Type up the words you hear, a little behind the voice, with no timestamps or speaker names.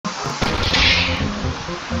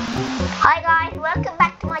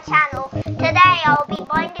channel. Today I'll be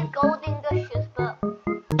buying a golden gushers, but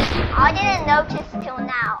I didn't notice till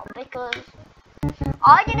now because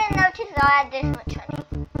I didn't notice I had this much honey.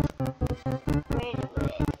 Really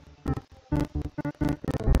weird.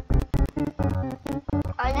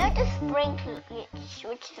 I know the sprinkler glitch,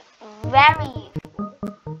 which is very useful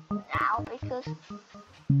now because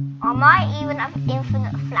I might even have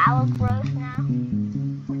infinite flower growth now.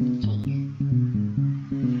 Jeez.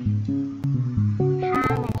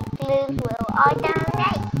 How many glues will I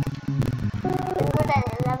donate? Good at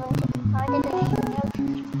 11 tickets. I didn't even notice.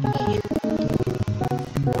 Jeez.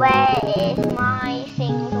 Where is my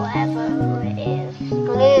things, whatever it is?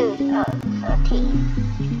 Glues. Oh, 13.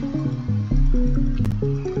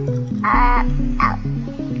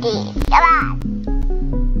 Come on!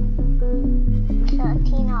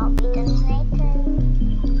 13, I'll be donating.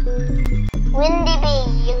 Windy Bee,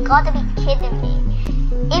 you gotta be kidding me.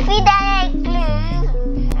 If you donate glues,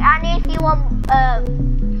 and if you want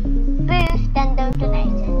boost, then don't donate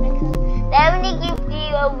it. Because they only give you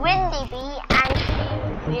a Windy Bee and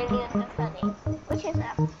millions of honey. Which is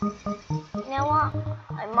that? You know what?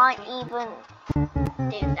 I might even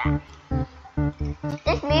do that.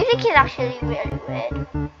 This music is actually really weird.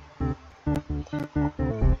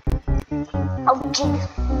 Oh jeez.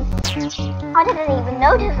 I didn't even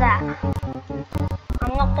notice that.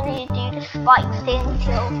 I'm not gonna do the spikes thing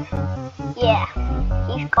until... yeah,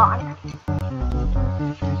 he's gone.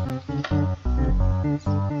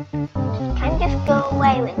 Can you just go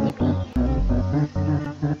away with me?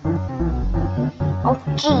 Oh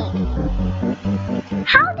jeez.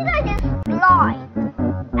 How did I just fly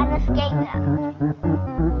and escape that?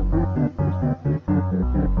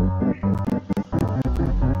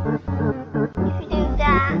 If you do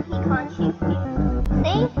that, he can't shoot you.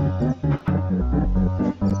 See?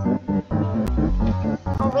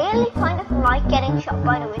 I really kind of like getting shot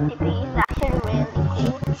by the Windy Bee. It's actually really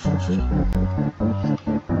cool.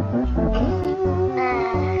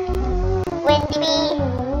 Windy Bee,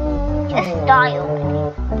 just die already.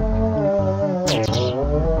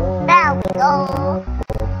 There we go.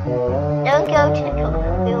 Don't go to the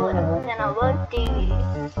chocolate field, then I won't do you.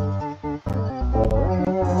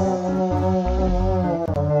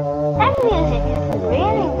 That music is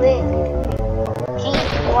really weird. Jeez,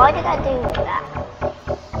 why did I do that?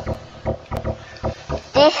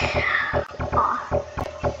 This...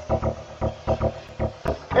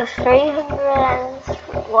 the 300 and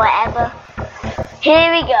whatever. Here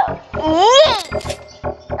we go. Yeet!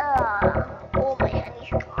 Oh my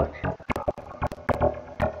honey's gone.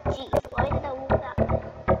 Jeez, why did I walk that?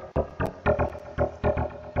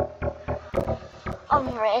 I'm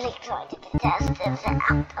really excited to test this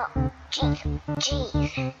out. Oh, jeez.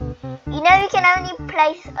 You know you can only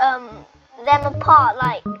place them apart.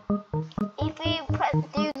 Like if you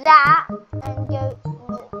do that and go,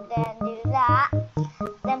 then do that,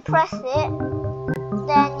 then press it,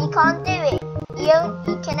 then you can't do it.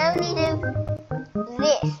 You can only do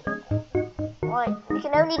this. Right, you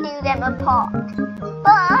can only do them apart.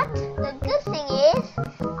 But the good thing is,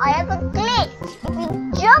 I have a glitch. If you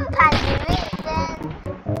jump and do it, then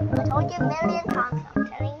I told you a million times. I'm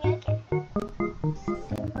telling you again.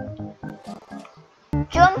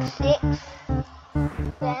 Jump 6,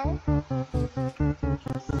 then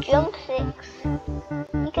jump 6.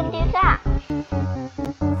 You can do that.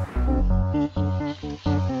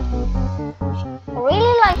 I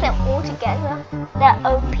really like them all together. They're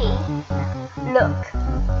OP. Look.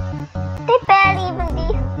 They barely even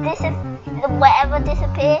whatever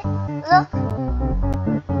disappear. Look.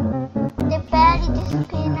 They barely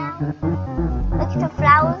disappear now. Look at the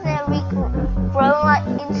flowers, they're regrown like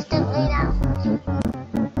instantly now.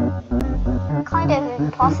 Kind of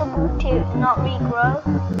impossible to not regrow.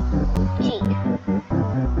 Gee.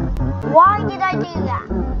 Why did I do that?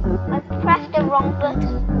 I pressed the wrong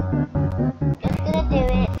button. Just gonna do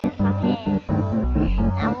it since I'm here.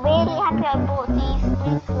 I'm really happy I bought these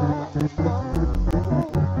sprinklers and stuff.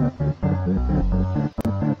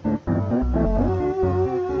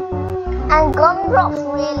 And gumdrops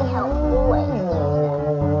really help always use them.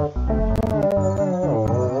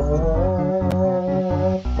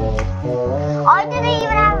 I didn't even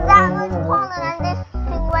have that much pollen and this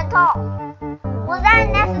thing went off. Was that a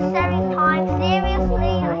necessary time?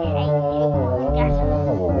 Seriously? I hate you.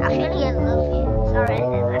 Actually, I love you. Sorry, I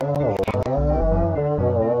never have to scatter.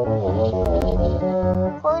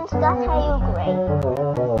 Coin scatter, you're great.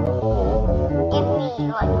 Give me,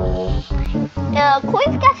 like... the coin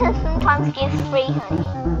scatter sometimes gives free honey.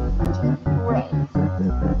 Great.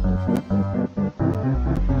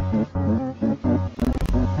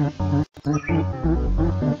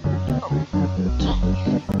 Oh,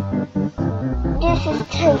 jeez.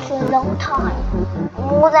 taking a long time,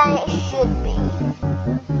 more than it should be.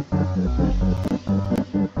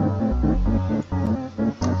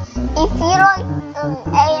 If you like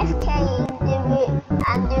AFK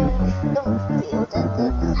and do don't feel that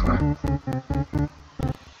this happens.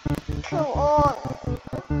 Come on.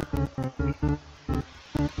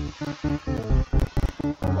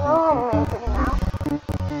 Oh, maybe now.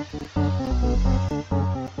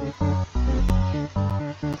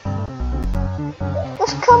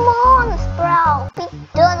 Just come on, Sprout. Be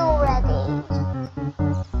done already.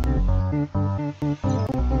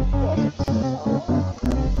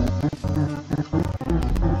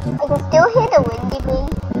 I can still hear the windy bee.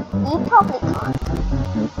 You probably can't.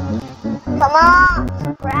 Come on,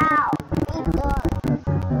 Sprout. Be done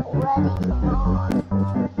already. Come on.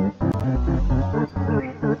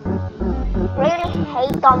 Really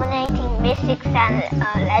hate dominating mythics and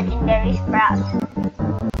legendary Sprouts.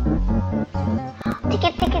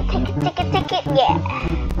 Ticket, yeah.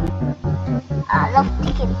 I love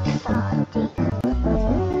tickets,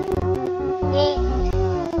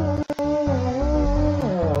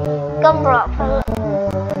 Gumdrop.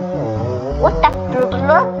 What that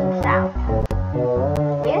blurp sound?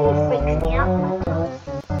 Really freaks me out.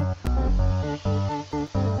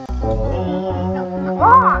 Come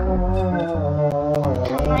on!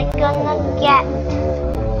 What am I gonna get?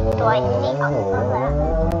 Do I need that?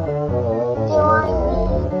 Do I need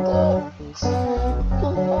it?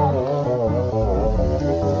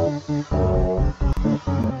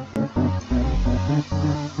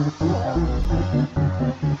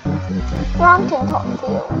 Mountain top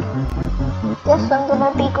field. Guess I'm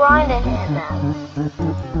gonna be grinding here now.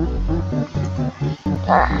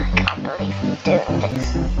 I can't believe I'm doing this.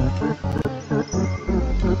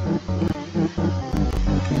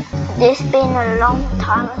 It's been a long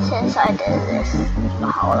time since I did this, my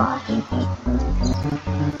whole life.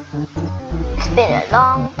 It's been a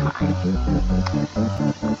long time.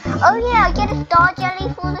 Oh yeah, I get a star jelly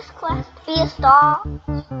for this quest. Be a star.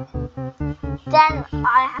 Then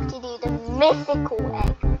I have to do the mythical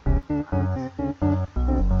egg.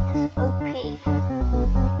 That's OP.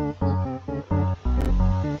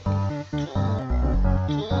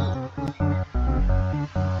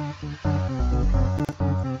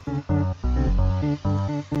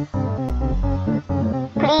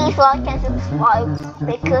 Please like and subscribe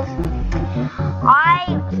because I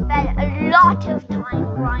spent a lot of time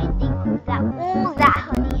grinding all that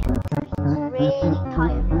honey and it's really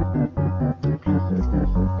tiring.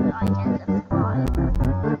 Like and subscribe.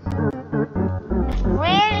 It's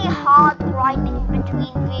really hard grinding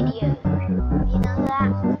between videos. You know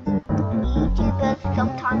that? YouTubers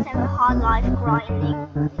sometimes have a hard life grinding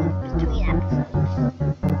between episodes.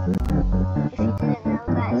 If you didn't know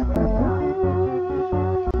that, it's really hard.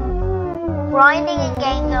 Grinding in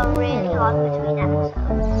games are really hard between episodes.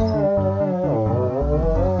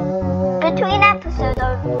 Between episodes,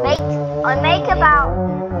 I make about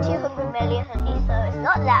 200 million honey, so it's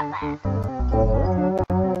not that bad.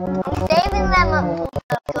 I'm saving them up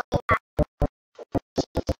for going back.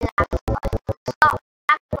 Stop.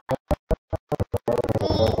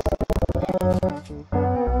 Please. Come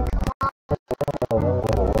on.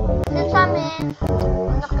 Since I'm in,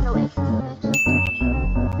 I'm not gonna waste it.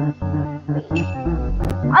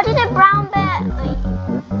 I did a brown bear. Wait.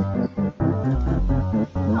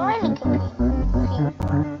 I'm really confused.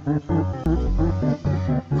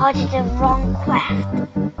 I did the wrong quest.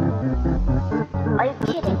 Are you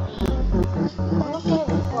kidding me? I'm not gonna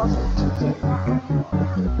be bothered to do that.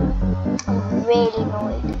 I'm really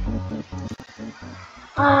annoyed.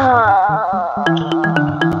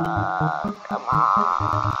 Come on.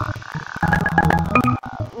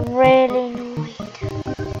 Really annoyed.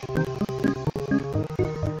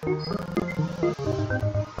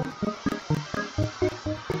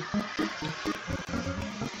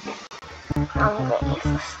 I'm really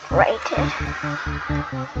frustrated.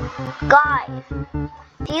 Guys,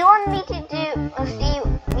 do you want me to see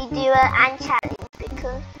me do an ant challenge?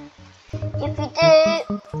 Because if you do,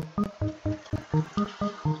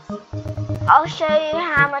 I'll show you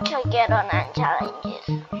how much I get on ant challenges.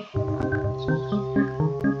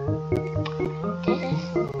 This is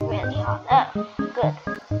really hard. Oh, good.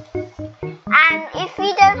 And if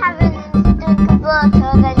you don't have an instant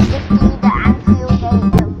converter, then just do the ant field game.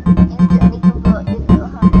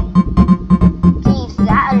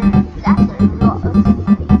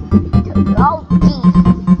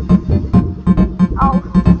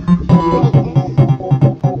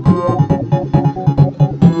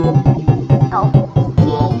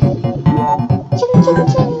 Ching ching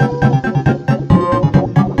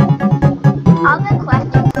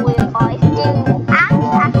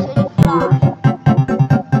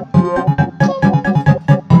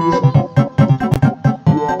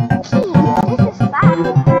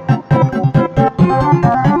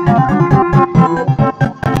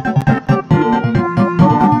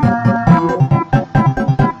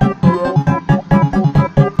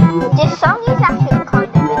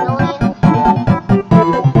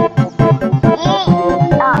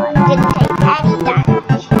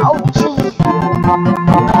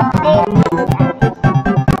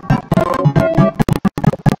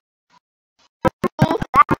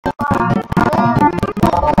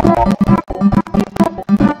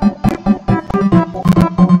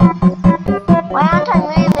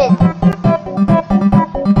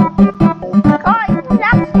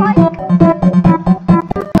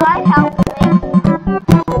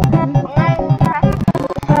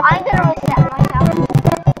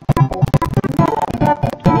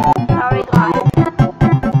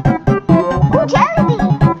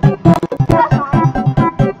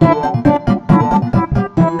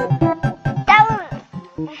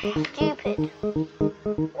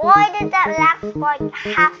Why did that lag spike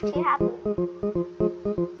have to happen?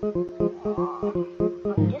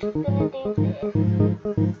 I'm just gonna do this.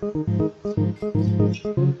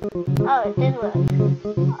 Oh, it did work.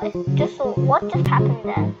 I just saw what just happened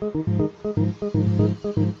there.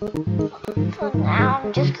 So now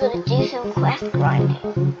I'm just gonna do some quest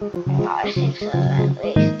grinding. I think so, at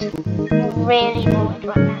least. I'm really annoyed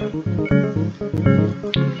right now.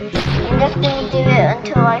 I'm just gonna do it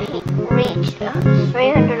until I reach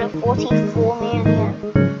 344 million.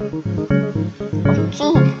 Oh,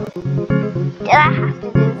 jeez. Did I have to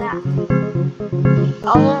do that? I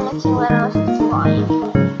wasn't looking when I was flying.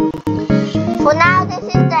 For now,